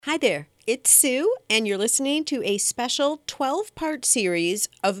Hi there, it's Sue, and you're listening to a special 12-part series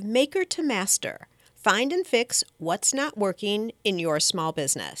of Maker to Master. Find and fix what's not working in your small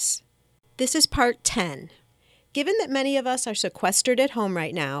business. This is part 10. Given that many of us are sequestered at home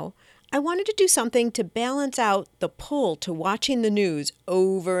right now, I wanted to do something to balance out the pull to watching the news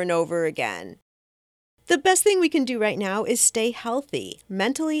over and over again. The best thing we can do right now is stay healthy,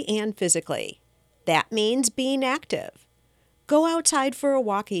 mentally and physically. That means being active. Go outside for a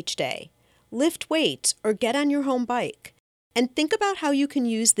walk each day, lift weights, or get on your home bike, and think about how you can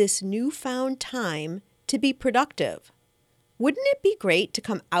use this newfound time to be productive. Wouldn't it be great to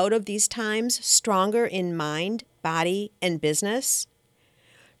come out of these times stronger in mind, body, and business?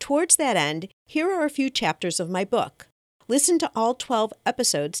 Towards that end, here are a few chapters of my book. Listen to all 12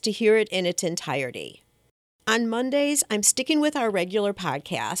 episodes to hear it in its entirety. On Mondays, I'm sticking with our regular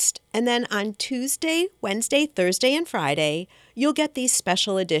podcast, and then on Tuesday, Wednesday, Thursday, and Friday, you'll get these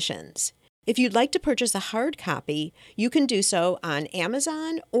special editions. If you'd like to purchase a hard copy, you can do so on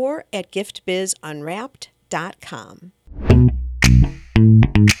Amazon or at giftbizunwrapped.com.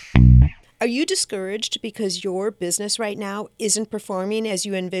 Are you discouraged because your business right now isn't performing as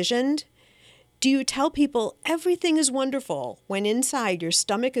you envisioned? Do you tell people everything is wonderful when inside your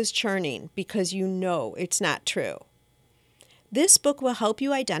stomach is churning because you know it's not true? This book will help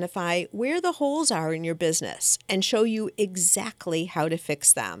you identify where the holes are in your business and show you exactly how to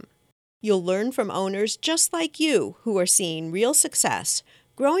fix them. You'll learn from owners just like you who are seeing real success,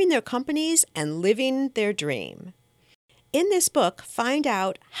 growing their companies, and living their dream. In this book, find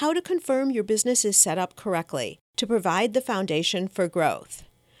out how to confirm your business is set up correctly to provide the foundation for growth.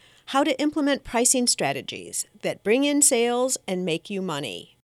 How to implement pricing strategies that bring in sales and make you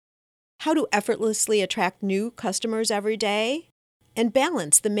money. How to effortlessly attract new customers every day, and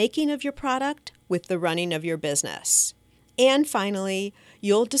balance the making of your product with the running of your business. And finally,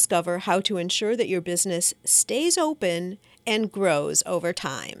 you'll discover how to ensure that your business stays open and grows over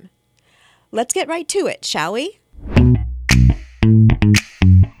time. Let's get right to it, shall we?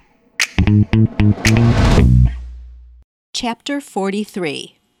 Chapter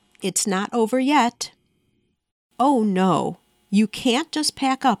 43. It's not over yet. Oh no, you can't just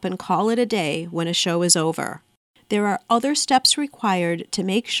pack up and call it a day when a show is over. There are other steps required to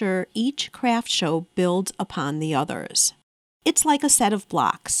make sure each craft show builds upon the others. It's like a set of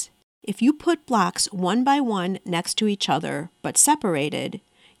blocks. If you put blocks one by one next to each other, but separated,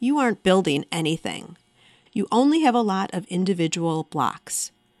 you aren't building anything. You only have a lot of individual blocks.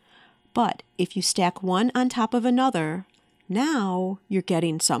 But if you stack one on top of another, now you're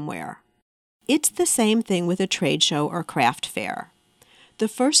getting somewhere. It's the same thing with a trade show or craft fair. The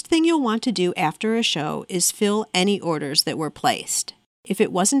first thing you'll want to do after a show is fill any orders that were placed. If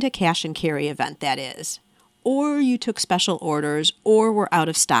it wasn't a cash and carry event, that is. Or you took special orders or were out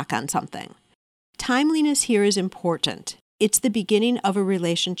of stock on something. Timeliness here is important. It's the beginning of a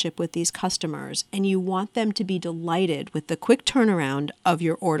relationship with these customers, and you want them to be delighted with the quick turnaround of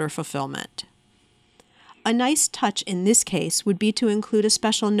your order fulfillment. A nice touch in this case would be to include a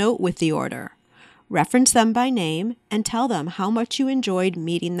special note with the order. Reference them by name and tell them how much you enjoyed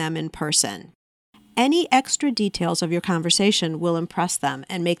meeting them in person. Any extra details of your conversation will impress them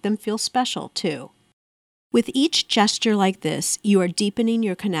and make them feel special too. With each gesture like this, you are deepening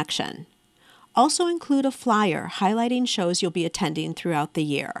your connection. Also include a flyer highlighting shows you'll be attending throughout the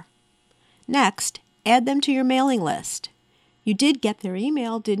year. Next, add them to your mailing list. You did get their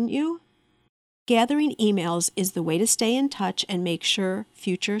email, didn't you? Gathering emails is the way to stay in touch and make sure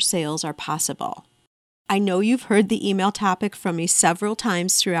future sales are possible. I know you've heard the email topic from me several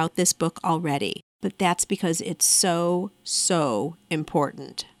times throughout this book already, but that's because it's so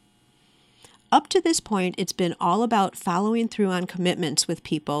important. Up to this point, it's been all about following through on commitments with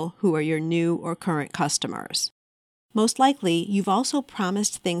people who are your new or current customers. Most likely, you've also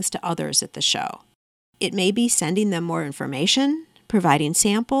promised things to others at the show. It may be sending them more information, providing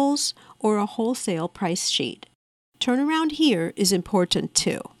samples, or a wholesale price sheet. Turnaround here is important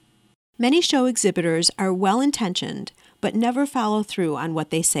too. Many show exhibitors are well-intentioned, but never follow through on what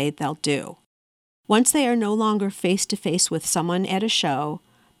they say they'll do. Once they are no longer face-to-face with someone at a show,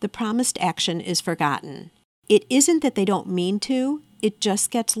 the promised action is forgotten. It isn't that they don't mean to, it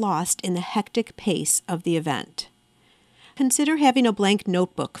just gets lost in the hectic pace of the event. Consider having a blank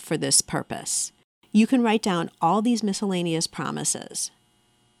notebook for this purpose. You can write down all these miscellaneous promises.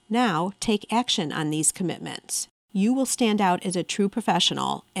 Now, take action on these commitments. You will stand out as a true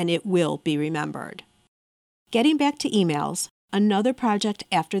professional, and it will be remembered. Getting back to emails, another project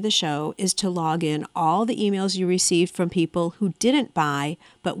after the show is to log in all the emails you received from people who didn't buy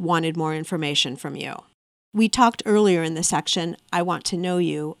but wanted more information from you. We talked earlier in the section, I Want to Know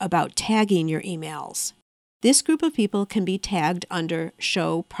You, about tagging your emails. This group of people can be tagged under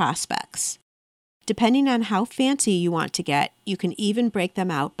show prospects. Depending on how fancy you want to get, you can even break them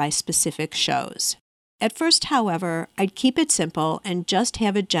out by specific shows. At first, however, I'd keep it simple and just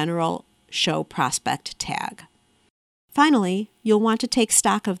have a general show prospect tag. Finally, you'll want to take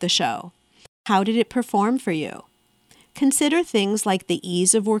stock of the show. How did it perform for you? Consider things like the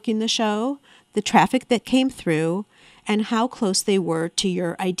ease of working the show, the traffic that came through, and how close they were to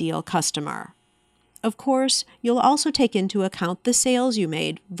your ideal customer. Of course, you'll also take into account the sales you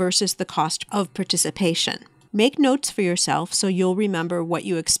made versus the cost of participation. Make notes for yourself so you'll remember what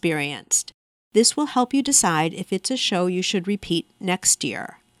you experienced. This will help you decide if it's a show you should repeat next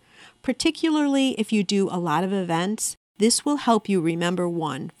year. Particularly if you do a lot of events, this will help you remember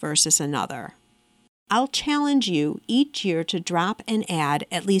one versus another. I'll challenge you each year to drop and add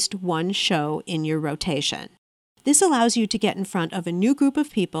at least one show in your rotation. This allows you to get in front of a new group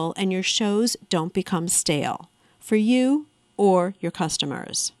of people and your shows don't become stale for you or your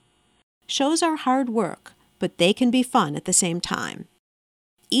customers. Shows are hard work, but they can be fun at the same time.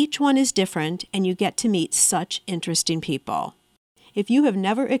 Each one is different and you get to meet such interesting people. If you have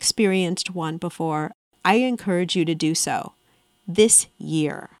never experienced one before, I encourage you to do so this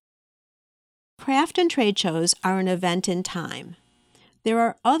year. Craft and trade shows are an event in time. There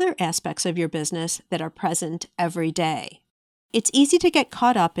are other aspects of your business that are present every day. It's easy to get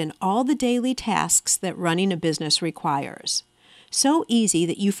caught up in all the daily tasks that running a business requires. So easy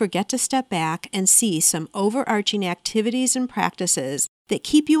that you forget to step back and see some overarching activities and practices that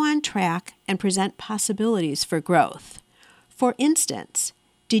keep you on track and present possibilities for growth. For instance,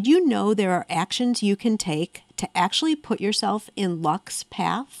 did you know there are actions you can take to actually put yourself in luck's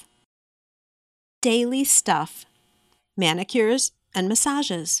path? Daily stuff, manicures, and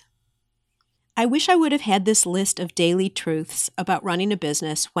massages. I wish I would have had this list of daily truths about running a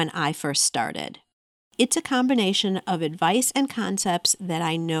business when I first started. It's a combination of advice and concepts that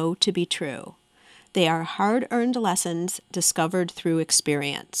I know to be true. They are hard-earned lessons discovered through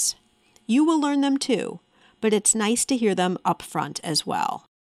experience. You will learn them too, but it's nice to hear them up front as well.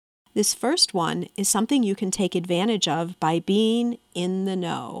 This first one is something you can take advantage of by being in the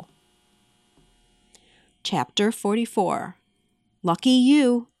know. Chapter 44. Lucky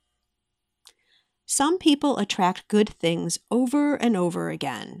you. Some people attract good things over and over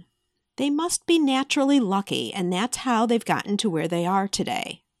again. They must be naturally lucky, and that's how they've gotten to where they are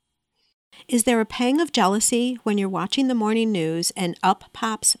today. Is there a pang of jealousy when you're watching the morning news and up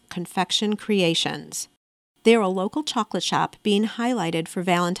pops Confection Creations? They're a local chocolate shop being highlighted for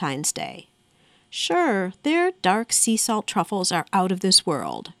Valentine's Day. Sure, their dark sea salt truffles are out of this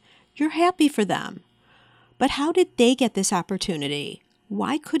world. You're happy for them. But how did they get this opportunity?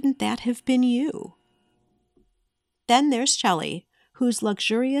 Why couldn't that have been you? Then there's Shelley, whose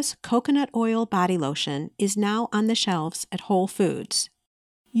luxurious coconut oil body lotion is now on the shelves at Whole Foods.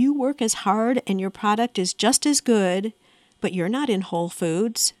 You work as hard and your product is just as good, but you're not in Whole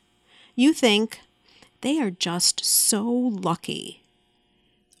Foods. You think, they are just so lucky.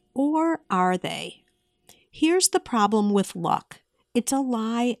 Or are they? Here's the problem with luck. It's a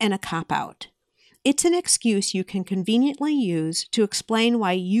lie and a cop-out. It's an excuse you can conveniently use to explain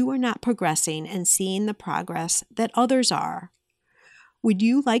why you are not progressing and seeing the progress that others are. Would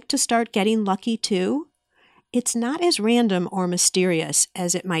you like to start getting lucky too? It's not as random or mysterious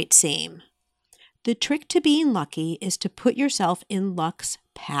as it might seem. The trick to being lucky is to put yourself in luck's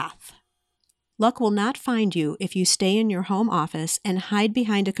path. Luck will not find you if you stay in your home office and hide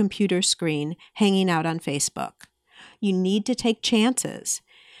behind a computer screen hanging out on Facebook. You need to take chances.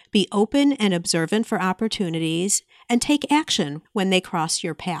 Be open and observant for opportunities, and take action when they cross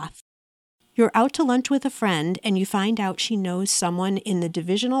your path. You're out to lunch with a friend and you find out she knows someone in the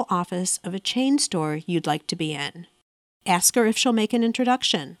divisional office of a chain store you'd like to be in. Ask her if she'll make an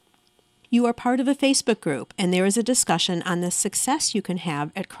introduction. You are part of a Facebook group and there is a discussion on the success you can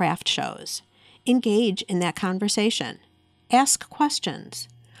have at craft shows. Engage in that conversation. Ask questions.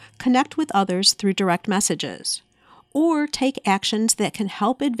 Connect with others through direct messages. Or take actions that can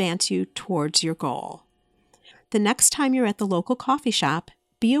help advance you towards your goal. The next time you're at the local coffee shop,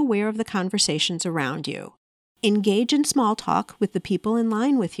 be aware of the conversations around you. Engage in small talk with the people in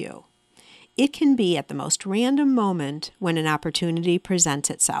line with you. It can be at the most random moment when an opportunity presents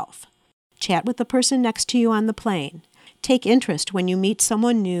itself. Chat with the person next to you on the plane. Take interest when you meet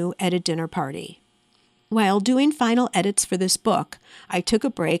someone new at a dinner party. While doing final edits for this book, I took a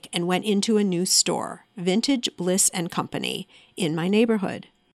break and went into a new store, Vintage Bliss & Company, in my neighborhood.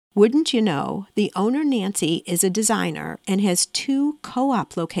 Wouldn't you know, the owner, Nancy, is a designer and has 2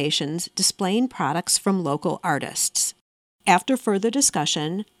 co-op locations displaying products from local artists. After further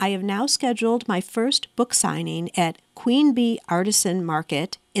discussion, I have now scheduled my first book signing at Queen Bee Artisan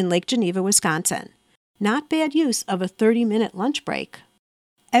Market in Lake Geneva, Wisconsin. Not bad use of a 30-minute lunch break.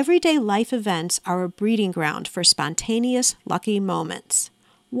 Everyday life events are a breeding ground for spontaneous, lucky moments.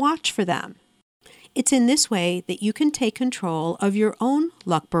 Watch for them. It's in this way that you can take control of your own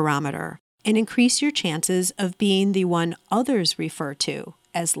luck barometer and increase your chances of being the one others refer to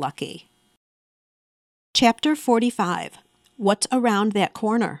as lucky. Chapter 45. What's around that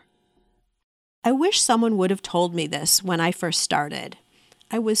corner? I wish someone would have told me this when I first started.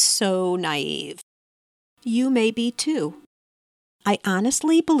 I was so naive. You may be too. I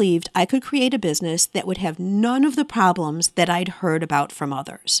honestly believed I could create a business that would have none of the problems that I'd heard about from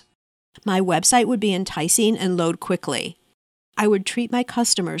others. My website would be enticing and load quickly. I would treat my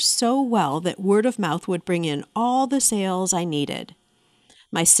customers so well that word of mouth would bring in all the sales I needed.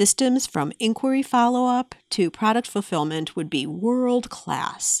 My systems from inquiry follow-up to product fulfillment would be world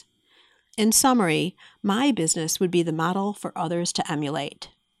class. In summary, my business would be the model for others to emulate.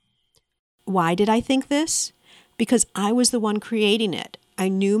 Why did I think this? Because I was the one creating it. I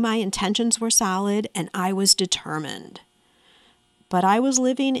knew my intentions were solid and I was determined. But I was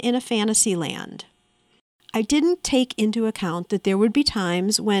living in a fantasy land. I didn't take into account that there would be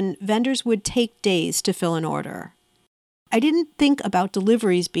times when vendors would take days to fill an order. I didn't think about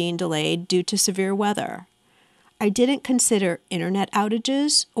deliveries being delayed due to severe weather. I didn't consider internet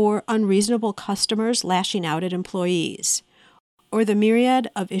outages or unreasonable customers lashing out at employees, or the myriad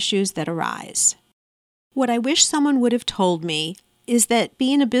of issues that arise. What I wish someone would have told me is that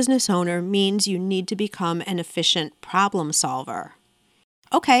being a business owner means you need to become an efficient problem solver.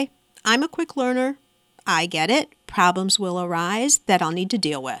 Okay, I'm a quick learner. I get it. Problems will arise that I'll need to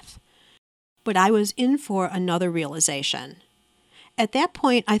deal with. But I was in for another realization. At that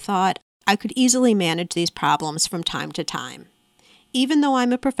point, I thought I could easily manage these problems from time to time. Even though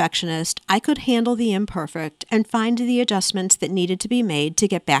I'm a perfectionist, I could handle the imperfect and find the adjustments that needed to be made to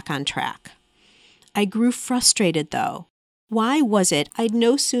get back on track. I grew frustrated, though. Why was it I'd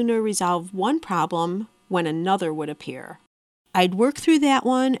no sooner resolve one problem when another would appear? I'd work through that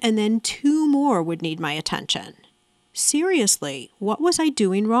one, and then 2 more would need my attention. Seriously, what was I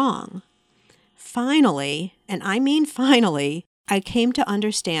doing wrong? Finally, and I mean finally, I came to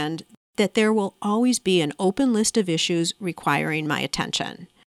understand that there will always be an open list of issues requiring my attention.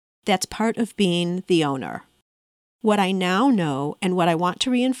 That's part of being the owner. What I now know and what I want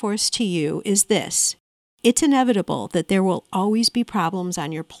to reinforce to you is this. It's inevitable that there will always be problems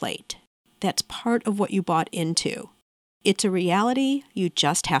on your plate. That's part of what you bought into. It's a reality you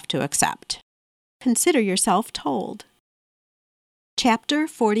just have to accept. Consider yourself told. Chapter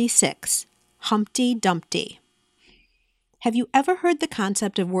 46. Humpty Dumpty. Have you ever heard the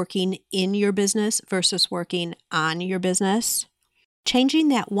concept of working in your business versus working on your business? Changing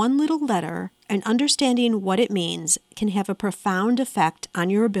that one little letter and understanding what it means can have a profound effect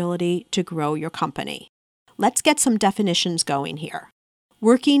on your ability to grow your company. Let's get some definitions going here.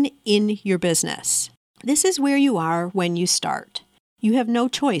 Working in your business. This is where you are when you start. You have no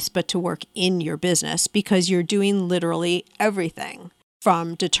choice but to work in your business because you're doing literally everything,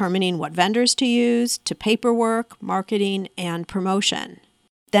 from determining what vendors to use to paperwork, marketing, and promotion.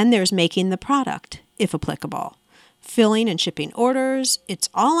 Then there's making the product, if applicable. Filling and shipping orders, it's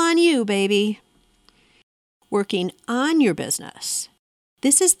all on you, baby. Working on your business.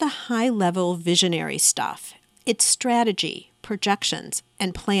 This is the high-level visionary stuff. It's strategy, projections,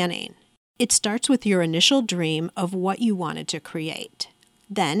 and planning. It starts with your initial dream of what you wanted to create.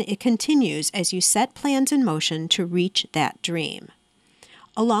 Then it continues as you set plans in motion to reach that dream.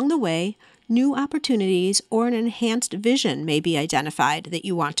 Along the way, new opportunities or an enhanced vision may be identified that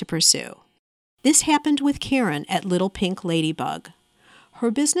you want to pursue. This happened with Karen at Little Pink Ladybug. Her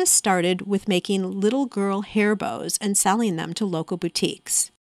business started with making little girl hair bows and selling them to local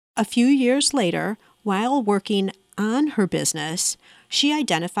boutiques. A few years later, while working on her business, she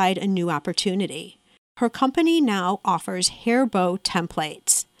identified a new opportunity. Her company now offers hair bow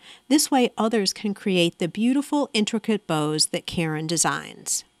templates. This way others can create the beautiful, intricate bows that Karen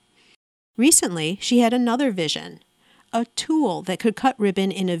designs. Recently, she had another vision, a tool that could cut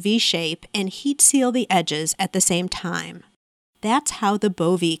ribbon in a V shape and heat seal the edges at the same time. That's how the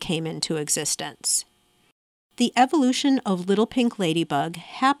Bovie came into existence. The evolution of Little Pink Ladybug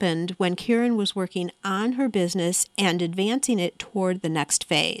happened when Karen was working on her business and advancing it toward the next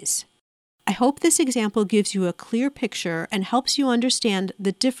phase. I hope this example gives you a clear picture and helps you understand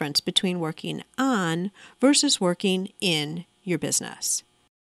the difference between working on versus working in your business.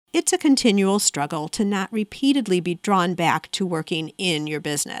 It's a continual struggle to not repeatedly be drawn back to working in your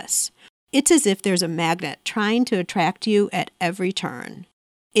business. It's as if there's a magnet trying to attract you at every turn.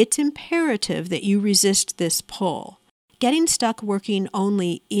 It's imperative that you resist this pull. Getting stuck working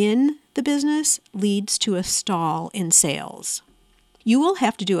only in the business leads to a stall in sales. You will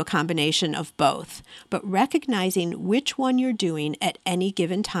have to do a combination of both, but recognizing which one you're doing at any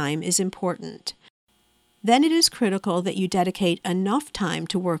given time is important. Then it is critical that you dedicate enough time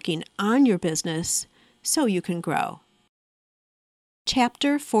to working on your business so you can grow.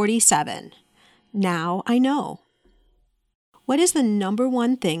 Chapter 47. Now I know. What is the number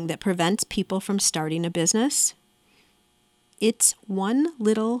one thing that prevents people from starting a business? It's one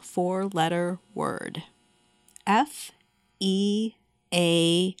little four-letter word. F-E-A-R.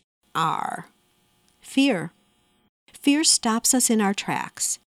 Fear. Fear stops us in our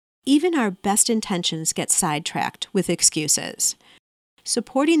tracks. Even our best intentions get sidetracked with excuses.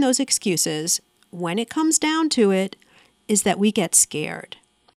 Supporting those excuses, when it comes down to it, is that we get scared.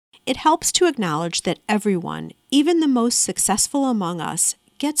 It helps to acknowledge that everyone, even the most successful among us,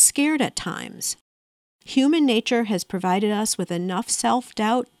 gets scared at times. Human nature has provided us with enough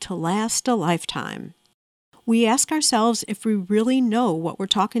self-doubt to last a lifetime. We ask ourselves if we really know what we're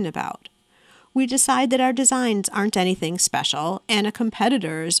talking about. We decide that our designs aren't anything special and a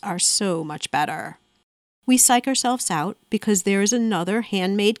competitor's are so much better. We psych ourselves out because there is another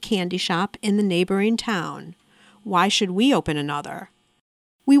handmade candy shop in the neighboring town. Why should we open another?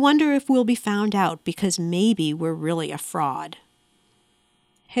 We wonder if we'll be found out because maybe we're really a fraud.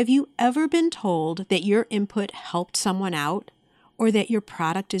 Have you ever been told that your input helped someone out or that your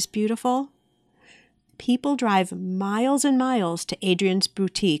product is beautiful? People drive miles and miles to Adrian's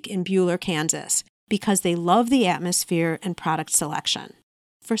Boutique in Buhler, Kansas, because they love the atmosphere and product selection.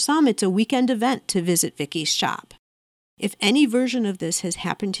 For some, it's a weekend event to visit Vicky's shop. If any version of this has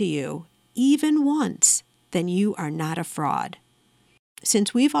happened to you, even once, then you are not a fraud.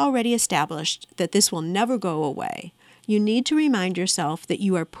 Since we've already established that this will never go away, you need to remind yourself that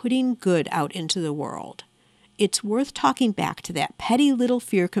you are putting good out into the world. It's worth talking back to that petty little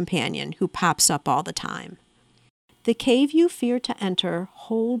fear companion who pops up all the time. The cave you fear to enter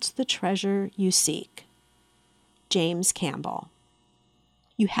holds the treasure you seek. James Campbell.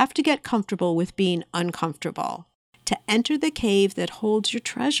 You have to get comfortable with being uncomfortable to enter the cave that holds your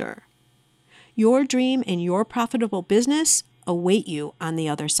treasure. Your dream and your profitable business await you on the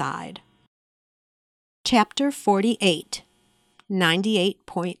other side. Chapter 48.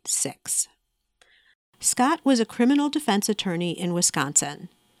 98.6. Scott was a criminal defense attorney in Wisconsin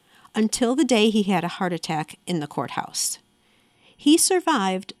until the day he had a heart attack in the courthouse. He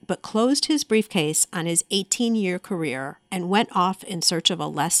survived but closed his briefcase on his 18-year career and went off in search of a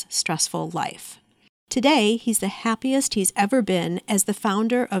less stressful life. Today, he's the happiest he's ever been as the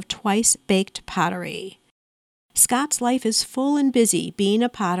founder of Twice Baked Pottery. Scott's life is full and busy being a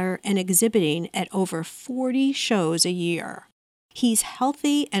potter and exhibiting at over 40 shows a year. He's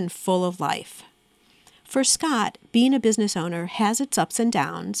healthy and full of life. For Scott, being a business owner has its ups and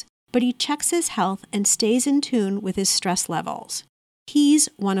downs, but he checks his health and stays in tune with his stress levels. He's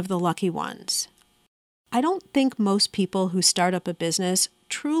one of the lucky ones. I don't think most people who start up a business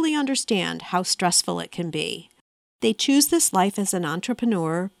truly understand how stressful it can be. They choose this life as an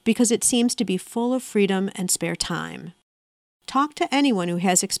entrepreneur because it seems to be full of freedom and spare time. Talk to anyone who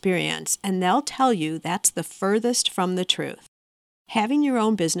has experience, and they'll tell you that's the furthest from the truth. Having your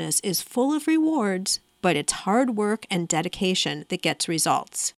own business is full of rewards, but it's hard work and dedication that gets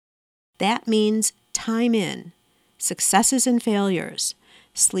results. That means time in, successes and failures,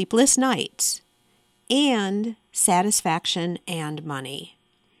 sleepless nights, and satisfaction and money.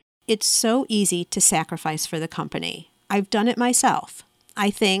 It's so easy to sacrifice for the company. I've done it myself.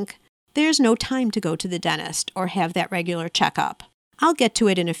 I think, there's no time to go to the dentist or have that regular checkup. I'll get to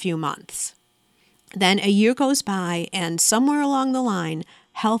it in a few months. Then a year goes by, and somewhere along the line,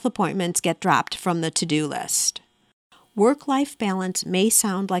 health appointments get dropped from the to-do list. Work-life balance may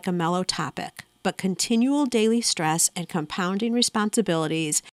sound like a mellow topic, but continual daily stress and compounding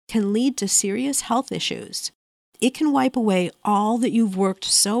responsibilities can lead to serious health issues. It can wipe away all that you've worked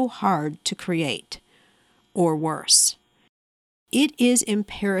so hard to create, or worse. It is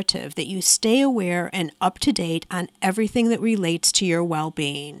imperative that you stay aware and up to date on everything that relates to your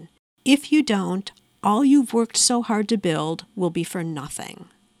well-being. If you don't, all you've worked so hard to build will be for nothing.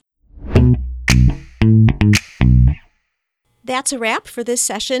 That's a wrap for this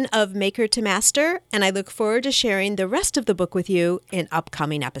session of Maker to Master, and I look forward to sharing the rest of the book with you in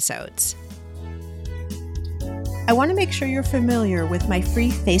upcoming episodes. I want to make sure you're familiar with my free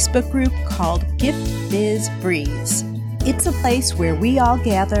Facebook group called Gift Biz Breeze. It's a place where we all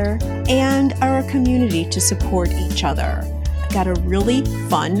gather and are a community to support each other. I've got a really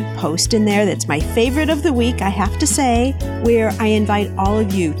fun post in there that's my favorite of the week, I have to say, where I invite all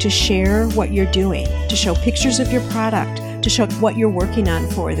of you to share what you're doing, to show pictures of your product, to show what you're working on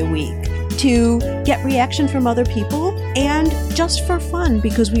for the week, to get reaction from other people, and just for fun,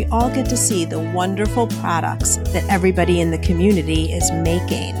 because we all get to see the wonderful products that everybody in the community is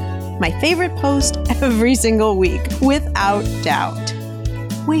making. My favorite post every single week, without doubt.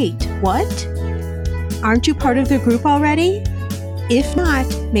 Wait, what? Aren't you part of the group already? If not,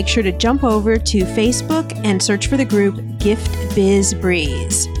 make sure to jump over to Facebook and search for the group Gift Biz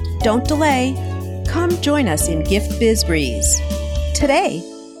Breeze. Don't delay. Come join us in Gift Biz Breeze today.